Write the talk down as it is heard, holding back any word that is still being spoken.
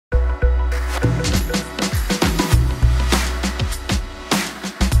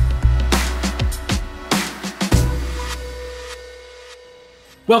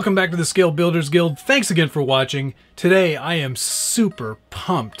Welcome back to the Scale Builders Guild. Thanks again for watching. Today I am super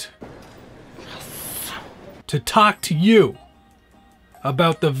pumped to talk to you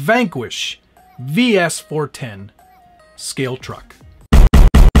about the Vanquish VS4-10 scale truck.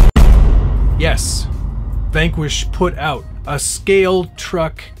 Yes, Vanquish put out a scale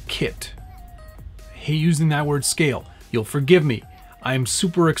truck kit. I hate using that word scale. You'll forgive me. I'm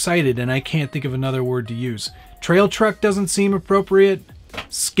super excited and I can't think of another word to use. Trail truck doesn't seem appropriate.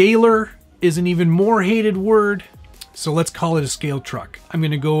 Scaler is an even more hated word. So let's call it a scale truck. I'm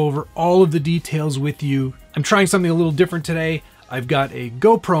going to go over all of the details with you. I'm trying something a little different today. I've got a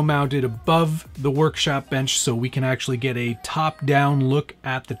GoPro mounted above the workshop bench so we can actually get a top-down look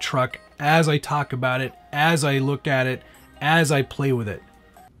at the truck as I talk about it, as I look at it, as I play with it.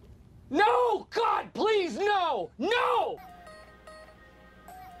 No! God, please, no! No!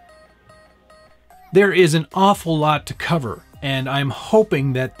 There is an awful lot to cover, and I'm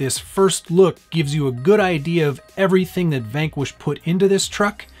hoping that this first look gives you a good idea of everything that Vanquish put into this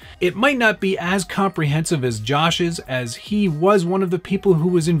truck. It might not be as comprehensive as Josh's, as he was one of the people who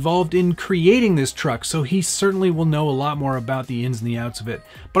was involved in creating this truck, so he certainly will know a lot more about the ins and the outs of it.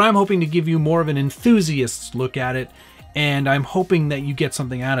 But I'm hoping to give you more of an enthusiast's look at it, and I'm hoping that you get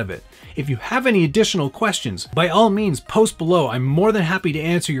something out of it. If you have any additional questions, by all means post below. I'm more than happy to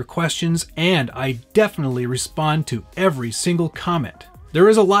answer your questions, and I definitely respond to every single comment. There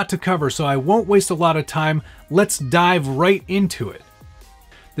is a lot to cover, so I won't waste a lot of time. Let's dive right into it.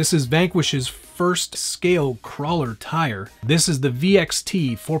 This is Vanquish's first scale crawler tire. This is the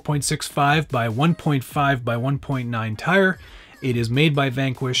VXT 4.65 by 1.5 by 1.9 tire. It is made by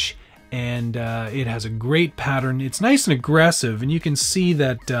Vanquish, and it has a great pattern. It's nice and aggressive, and you can see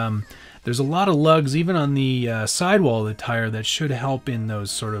that there's a lot of lugs even on the sidewall of the tire that should help in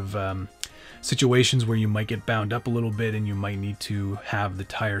those sort of situations where you might get bound up a little bit and you might need to have the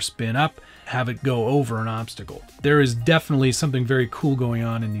tire spin up, have it go over an obstacle. There is definitely something very cool going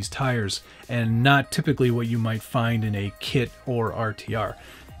on in these tires, and not typically what you might find in a kit or RTR.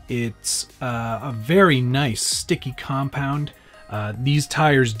 It's a very nice sticky compound. These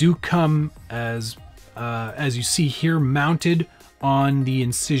tires do come as you see here, mounted on the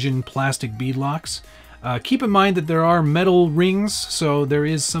Incision plastic bead locks. Keep in mind that there are metal rings, so there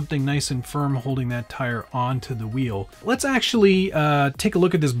is something nice and firm holding that tire onto the wheel. Let's actually take a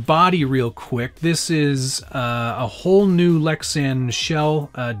look at this body real quick. This is a whole new Lexan shell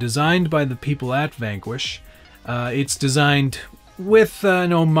designed by the people at Vanquish. It's designed with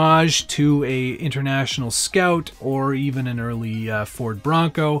an homage to a International Scout or even an early Ford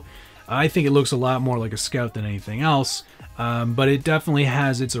Bronco. I think it looks a lot more like a Scout than anything else, but it definitely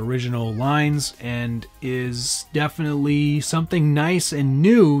has its original lines and is definitely something nice and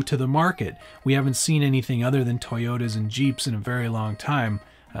new to the market. We haven't seen anything other than Toyotas and Jeeps in a very long time.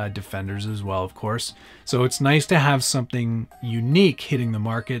 Defenders as well, of course. So it's nice to have something unique hitting the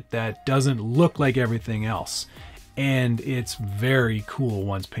market that doesn't look like everything else. And it's very cool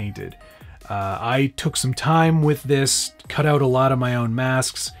once painted. I took some time with this, cut out a lot of my own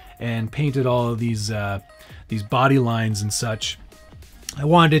masks, and painted all of these body lines and such. I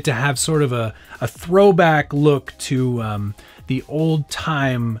wanted it to have sort of a throwback look to the old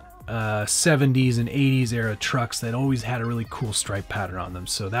time 70s and 80s era trucks that always had a really cool stripe pattern on them.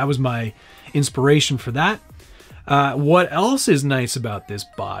 So that was my inspiration for that. What else is nice about this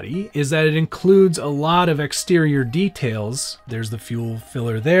body is that it includes a lot of exterior details. There's the fuel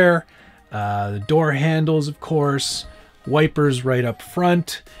filler there, the door handles, of course, wipers right up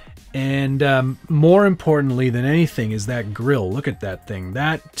front, and more importantly than anything is that grille. Look at that thing.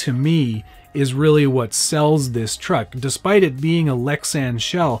 That, to me, is really what sells this truck. Despite it being a Lexan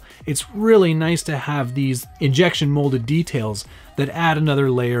shell, it's really nice to have these injection molded details that add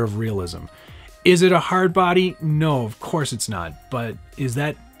another layer of realism. Is it a hard body? No, of course it's not. But is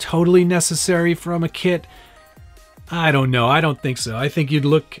that totally necessary from a kit? I don't know. I don't think so. I think you'd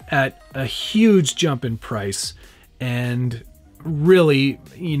look at a huge jump in price, and really,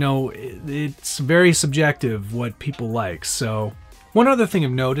 you know, it's very subjective what people like. So one other thing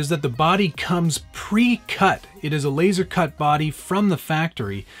of note is that the body comes pre-cut. It is a laser cut body from the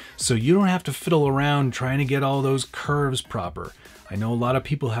factory, so you don't have to fiddle around trying to get all those curves proper. I know a lot of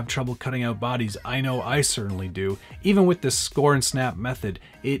people have trouble cutting out bodies. I know I certainly do. Even with the score and snap method,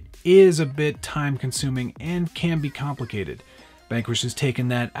 it is a bit time consuming and can be complicated. Vanquish has taken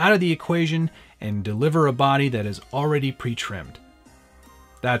that out of the equation and deliver a body that is already pre-trimmed.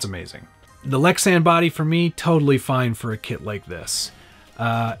 That's amazing. The Lexan body for me, totally fine for a kit like this.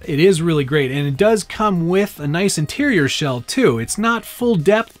 It is really great, and it does come with a nice interior shell too. It's not full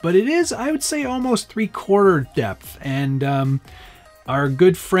depth, but it is, I would say, almost 3/4 depth, and Our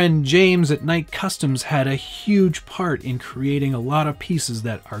good friend James at Knight Customs had a huge part in creating a lot of pieces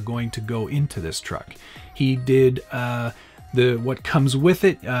that are going to go into this truck. He did what comes with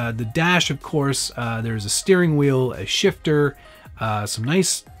it, the dash, of course. There's a steering wheel, a shifter, some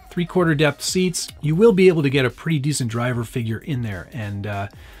nice 3/4 depth seats. You will be able to get a pretty decent driver figure in there, and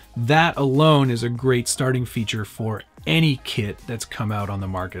that alone is a great starting feature for any kit that's come out on the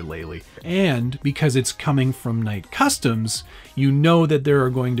market lately. And because it's coming from Knight Customs, you know that there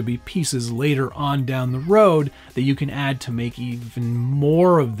are going to be pieces later on down the road that you can add to make even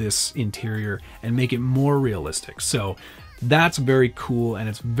more of this interior and make it more realistic. So that's very cool, and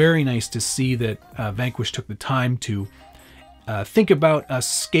it's very nice to see that Vanquish took the time to think about us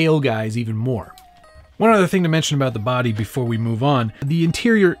scale guys even more. One other thing to mention about the body before we move on, the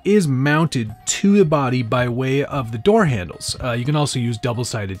interior is mounted to the body by way of the door handles. You can also use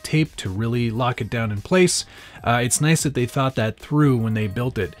double-sided tape to really lock it down in place. It's nice that they thought that through when they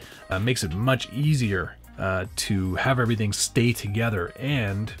built it. Makes it much easier to have everything stay together,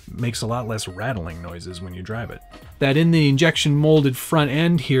 and makes a lot less rattling noises when you drive it. That in the injection molded front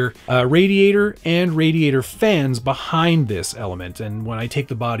end here, radiator and radiator fans behind this element, and when I take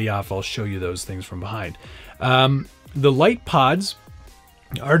the body off I'll show you those things from behind. The light pods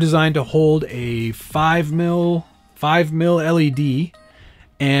are designed to hold a 5mm LED,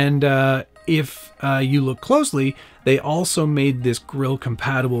 and if you look closely, they also made this grille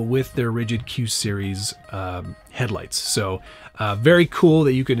compatible with their rigid Q series headlights. So very cool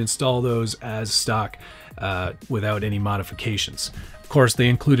that you can install those as stock without any modifications. Of course, they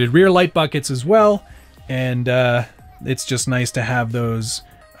included rear light buckets as well, and it's just nice to have those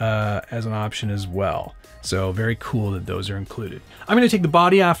as an option as well. So very cool that those are included. I'm going to take the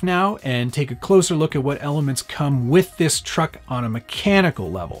body off now and take a closer look at what elements come with this truck on a mechanical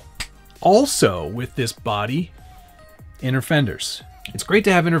level. Also with this body, inner fenders. It's great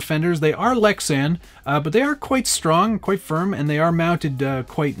to have inner fenders. They are Lexan, but they are quite strong, quite firm, and they are mounted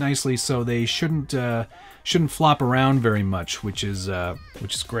quite nicely, so they shouldn't flop around very much, which is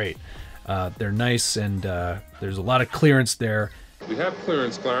great. They're nice, and there's a lot of clearance there. We have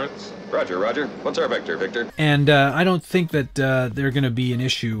clearance, Clarence. Roger, Roger. What's our vector, Victor? And I don't think that they're going to be an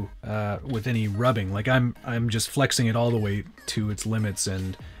issue with any rubbing. Like I'm just flexing it all the way to its limits,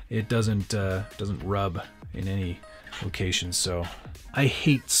 and it doesn't rub in any locations. So I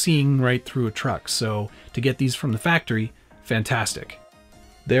hate seeing right through a truck. So to get these from the factory, fantastic.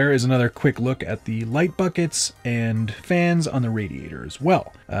 There is another quick look at the light buckets and fans on the radiator as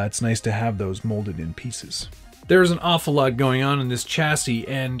well. It's nice to have those molded in pieces. There's an awful lot going on in this chassis,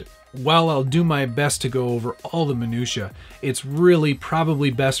 and while I'll do my best to go over all the minutia, it's really probably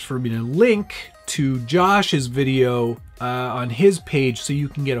best for me to link to Josh's video on his page so you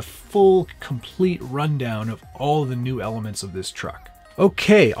can get a full, complete rundown of all the new elements of this truck.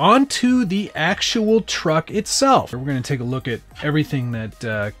 Okay, on to the actual truck itself. We're going to take a look at everything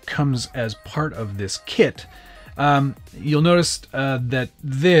that comes as part of this kit. You'll notice that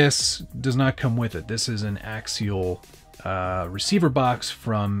this does not come with it. This is an axial receiver box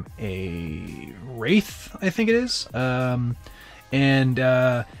from a Wraith, I think it is.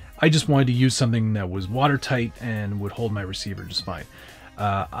 I just wanted to use something that was watertight and would hold my receiver just fine.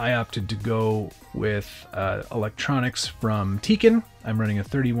 I opted to go with electronics from Tekin. I'm running a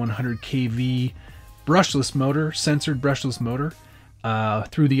 3100 kV brushless motor, censored brushless motor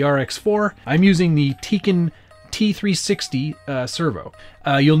through the RX4. I'm using the Tekin T360 servo.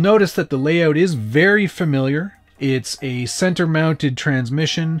 You'll notice that the layout is very familiar. It's a center-mounted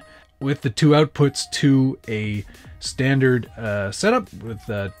transmission with the two outputs to a standard setup with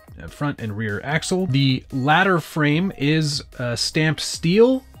the front and rear axle. The ladder frame is stamped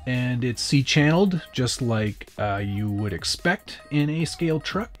steel, and it's C-channeled, just like you would expect in a scaled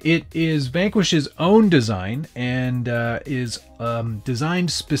truck. It is Vanquish's own design, and is designed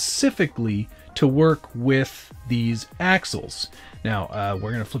specifically to work with these axles. Now,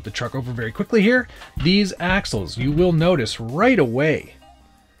 we're going to flip the truck over very quickly here. These axles, you will notice right away,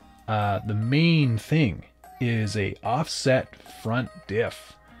 the main thing is a offset front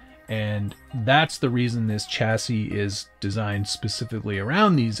diff. And that's the reason this chassis is designed specifically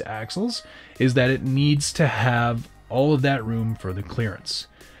around these axles, is that it needs to have all of that room for the clearance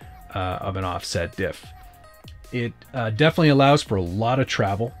of an offset diff. It definitely allows for a lot of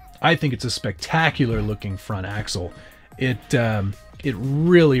travel. I think it's a spectacular looking front axle. It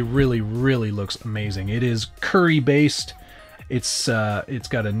really, really, really looks amazing. It is Curry based. It's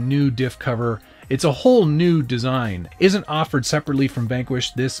got a new diff cover. It's a whole new design. Isn't offered separately from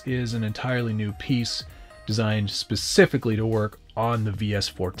Vanquish. This is an entirely new piece designed specifically to work on the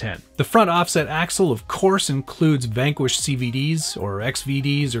VS4-10. The front offset axle, of course, includes Vanquish CVDs or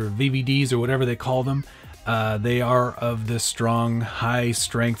XVDs or VVDs or whatever they call them. They are of the strong,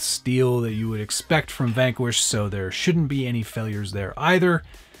 high-strength steel that you would expect from Vanquish, so there shouldn't be any failures there either,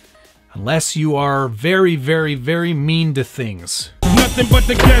 unless you are very, very, very mean to things. Nothing but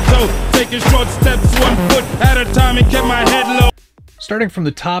the ghetto, taking short steps 1 foot at a time and kept my head low. Starting from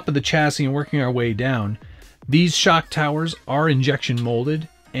the top of the chassis and working our way down, these shock towers are injection molded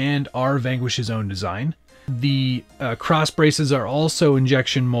and are Vanquish's own design. The cross braces are also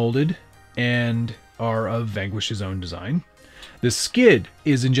injection molded and are of Vanquish's own design. The skid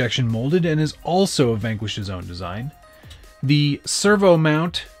is injection molded and is also of Vanquish's own design. The servo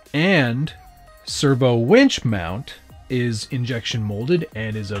mount and servo winch mount is injection molded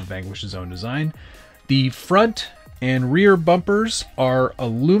and is of Vanquish's own design. The front and rear bumpers are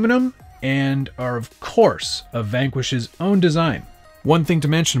aluminum and are of course of Vanquish's own design. One thing to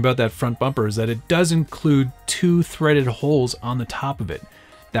mention about that front bumper is that it does include 2 threaded holes on the top of it.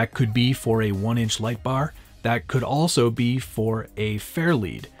 That could be for a 1-inch light bar. That could also be for a fair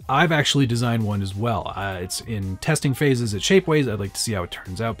lead. I've actually designed one as well. It's in testing phases at Shapeways. I'd like to see how it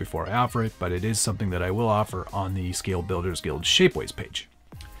turns out before I offer it, but it is something that I will offer on the Scale Builders Guild Shapeways page.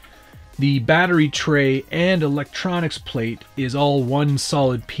 The battery tray and electronics plate is all one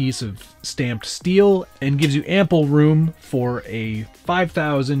solid piece of stamped steel and gives you ample room for a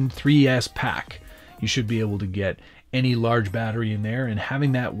 5000 3S pack. You should be able to get any large battery in there, and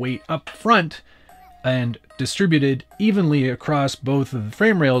having that weight up front and distributed evenly across both of the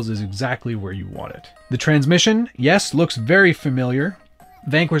frame rails is exactly where you want it. The transmission, yes, looks very familiar.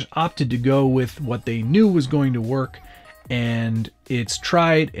 Vanquish opted to go with what they knew was going to work, and it's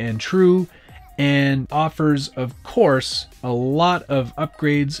tried and true and offers, of course, a lot of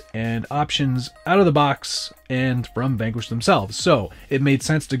upgrades and options out of the box and from Vanquish themselves. So it made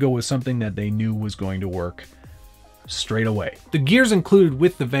sense to go with something that they knew was going to work straight away. The gears included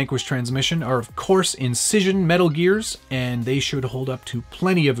with the Vanquish transmission are of course incision metal gears, and they should hold up to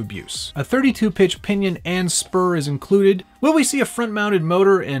plenty of abuse. A 32-pitch pinion and spur is included. Will we see a front-mounted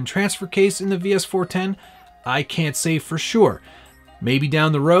motor and transfer case in the VS4-10? I can't say for sure. Maybe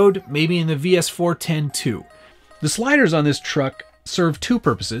down the road, maybe in the VS4-10 too. The sliders on this truck serve 2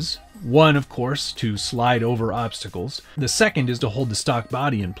 purposes. One, of course, to slide over obstacles. The second is to hold the stock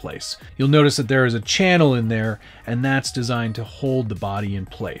body in place. You'll notice that there is a channel in there, and that's designed to hold the body in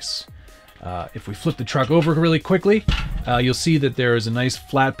place. If we flip the truck over really quickly, you'll see that there is a nice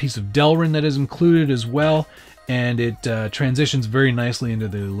flat piece of Delrin that is included as well, and it transitions very nicely into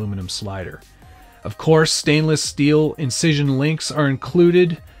the aluminum slider. Of course, stainless steel incision links are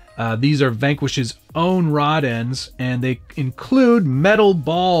included. These are Vanquish's own rod ends, and they include metal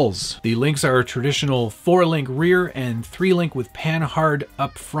balls. The links are a traditional 4-link rear and 3-link with panhard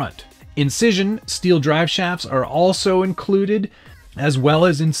up front. Incision steel drive shafts are also included, as well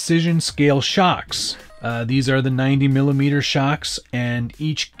as incision scale shocks. These are the 90mm shocks, and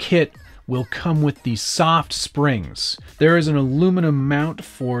each kit will come with the soft springs. There is an aluminum mount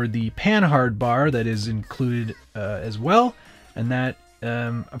for the panhard bar that is included as well, and that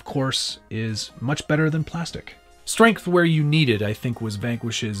of course, is much better than plastic. Strength where you need it, I think, was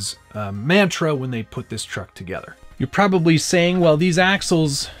Vanquish's mantra when they put this truck together. You're probably saying, well, these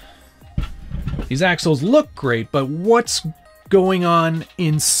axles look great, but what's going on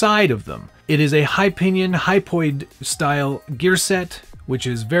inside of them? It is a high pinion, hypoid style gear set, which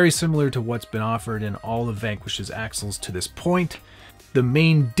is very similar to what's been offered in all of Vanquish's axles to this point. The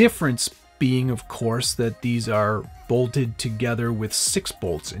main difference being, of course, that these are bolted together with 6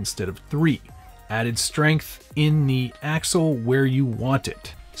 bolts instead of 3. Added strength in the axle where you want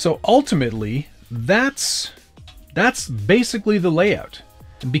it. So ultimately, that's basically the layout.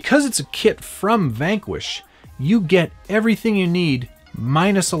 And because it's a kit from Vanquish, you get everything you need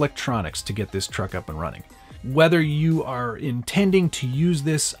minus electronics to get this truck up and running. Whether you are intending to use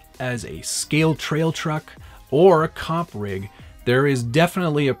this as a scale trail truck or a comp rig, there is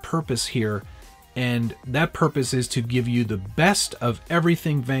definitely a purpose here, and that purpose is to give you the best of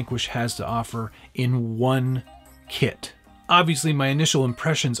everything Vanquish has to offer in one kit. Obviously, my initial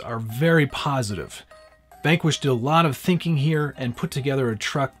impressions are very positive. Vanquish did a lot of thinking here and put together a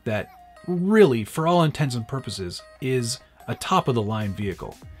truck that really, for all intents and purposes, is a top-of-the-line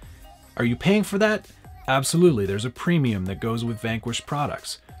vehicle. Are you paying for that? Absolutely, there's a premium that goes with Vanquish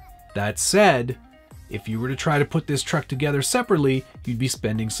products. That said, if you were to try to put this truck together separately, you'd be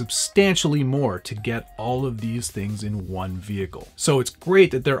spending substantially more to get all of these things in one vehicle. So it's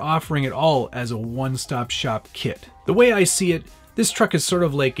great that they're offering it all as a one-stop shop kit. The way I see it, this truck is sort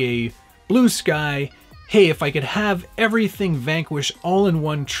of like a blue sky, hey, if I could have everything Vanquish all in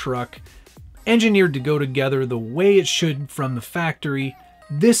one truck, engineered to go together the way it should from the factory,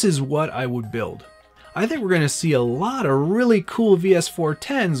 this is what I would build. I think we're going to see a lot of really cool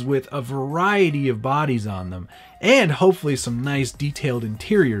VS4-10s with a variety of bodies on them, and hopefully some nice detailed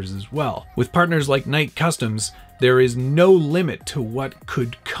interiors as well. With partners like Knight Customs, there is no limit to what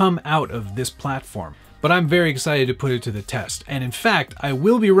could come out of this platform. But I'm very excited to put it to the test, and in fact, I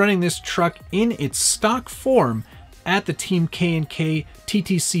will be running this truck in its stock form at the Team K&K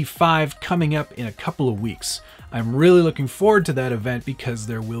TTC 5 coming up in a couple of weeks. I'm really looking forward to that event because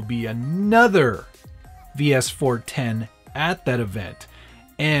there will be another VS4-10 at that event,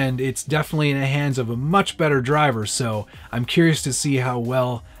 and it's definitely in the hands of a much better driver, so I'm curious to see how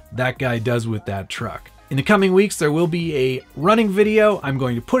well that guy does with that truck. In the coming weeks, there will be a running video. I'm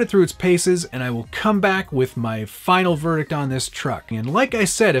going to put it through its paces, and I will come back with my final verdict on this truck. And like I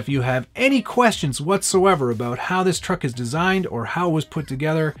said, if you have any questions whatsoever about how this truck is designed or how it was put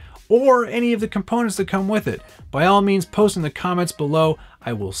together, or any of the components that come with it, by all means post in the comments below.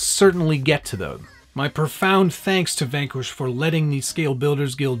 I will certainly get to them. My profound thanks to Vanquish for letting the Scale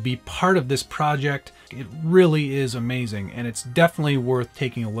Builders Guild be part of this project. It really is amazing, and it's definitely worth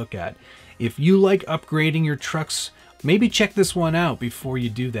taking a look at. If you like upgrading your trucks, maybe check this one out before you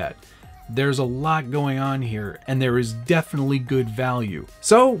do that. There's a lot going on here, and there is definitely good value.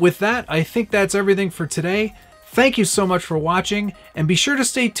 So with that, I think that's everything for today. Thank you so much for watching, and be sure to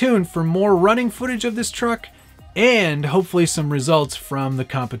stay tuned for more running footage of this truck, and hopefully some results from the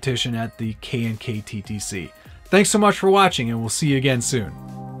competition at the K&K TTC. Thanks so much for watching, and we'll see you again soon.